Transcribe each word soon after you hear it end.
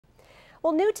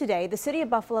Well, new today, the city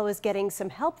of Buffalo is getting some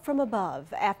help from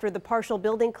above after the partial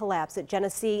building collapse at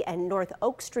Genesee and North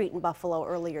Oak Street in Buffalo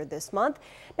earlier this month.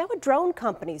 Now a drone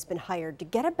company's been hired to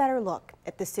get a better look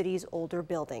at the city's older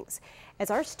buildings.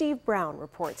 As our Steve Brown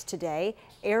reports today,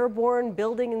 airborne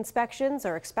building inspections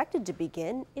are expected to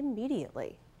begin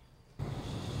immediately.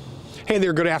 Hey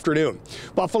there, good afternoon.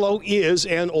 Buffalo is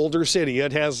an older city.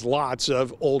 It has lots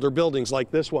of older buildings like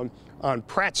this one on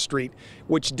Pratt Street,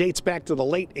 which dates back to the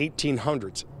late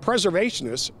 1800s.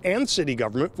 Preservationists and city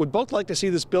government would both like to see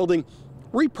this building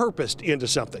repurposed into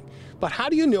something. But how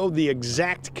do you know the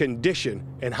exact condition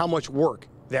and how much work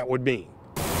that would mean?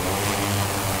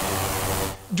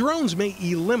 Drones may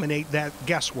eliminate that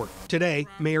guesswork. Today,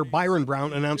 Mayor Byron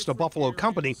Brown announced a Buffalo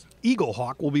company, Eagle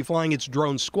Hawk, will be flying its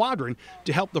drone squadron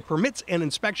to help the Permits and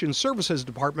Inspection Services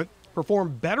Department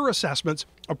perform better assessments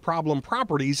of problem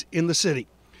properties in the city.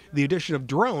 The addition of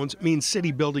drones means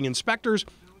city building inspectors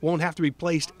won't have to be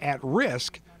placed at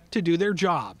risk to do their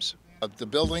jobs. The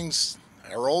buildings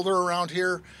are older around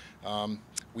here.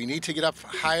 We need to get up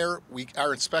higher.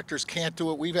 Our inspectors can't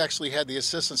do it. We've actually had the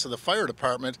assistance of the fire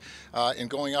department in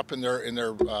going up in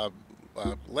their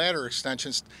ladder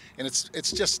extensions, and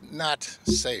it's just not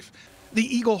safe. The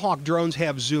Eagle Hawk drones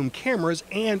have zoom cameras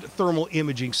and thermal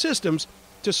imaging systems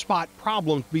to spot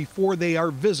problems before they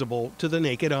are visible to the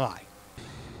naked eye.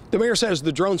 The mayor says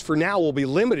the drones for now will be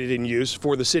limited in use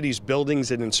for the city's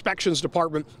buildings and inspections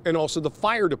department and also the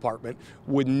fire department,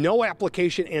 with no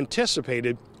application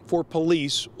anticipated for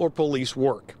police or police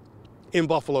work. In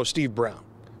Buffalo, Steve Brown,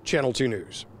 Channel 2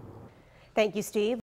 News. Thank you, Steve.